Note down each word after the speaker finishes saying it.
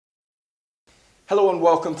Hello and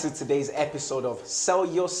welcome to today's episode of Sell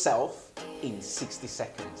Yourself in 60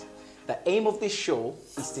 Seconds. The aim of this show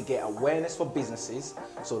is to get awareness for businesses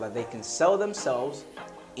so that they can sell themselves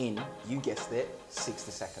in, you guessed it,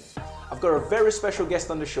 60 seconds. I've got a very special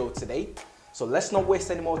guest on the show today, so let's not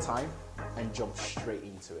waste any more time and jump straight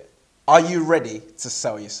into it. Are you ready to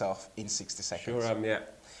sell yourself in 60 seconds? Sure am, yeah.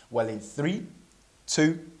 Well, in 3,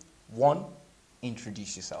 2, 1,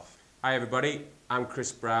 introduce yourself. Hi everybody, I'm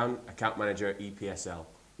Chris Brown, Account Manager at EPSL.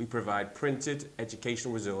 We provide printed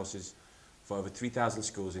educational resources for over 3,000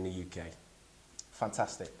 schools in the UK.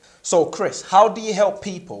 Fantastic. So Chris, how do you help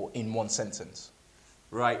people in one sentence?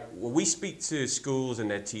 Right, well we speak to schools and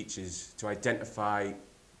their teachers to identify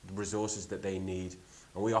the resources that they need,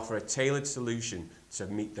 and we offer a tailored solution to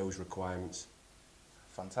meet those requirements.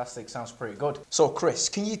 Fantastic, sounds pretty good. So Chris,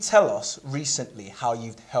 can you tell us recently how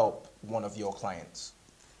you've helped one of your clients?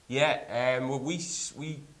 Yeah, well we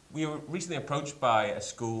were recently approached by a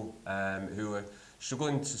school who were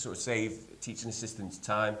struggling to sort of save teaching assistants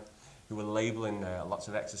time, who were labelling lots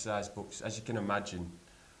of exercise books. As you can imagine,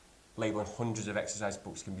 labelling hundreds of exercise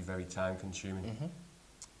books can be very time consuming. Mm-hmm.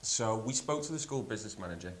 So we spoke to the school business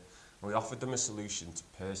manager and we offered them a solution to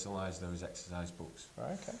personalise those exercise books,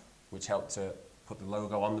 Right, okay. which helped to put the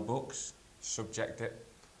logo on the books, subject it,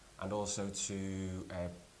 and also to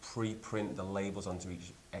pre-print the labels onto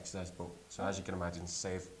each exercise book. So as you can imagine,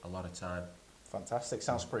 save a lot of time. Fantastic,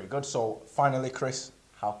 sounds pretty good. So finally, Chris,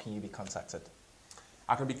 how can you be contacted?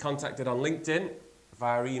 I can be contacted on LinkedIn,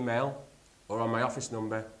 via email, or on my office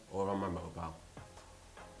number, or on my mobile.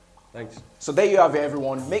 Thanks. So there you have it,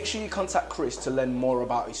 everyone. Make sure you contact Chris to learn more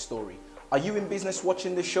about his story. Are you in business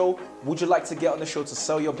watching the show? Would you like to get on the show to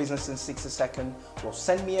sell your business in 60 seconds? Well,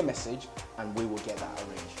 send me a message and we will get that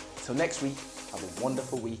arranged. Till next week, have a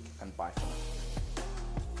wonderful week and bye for now.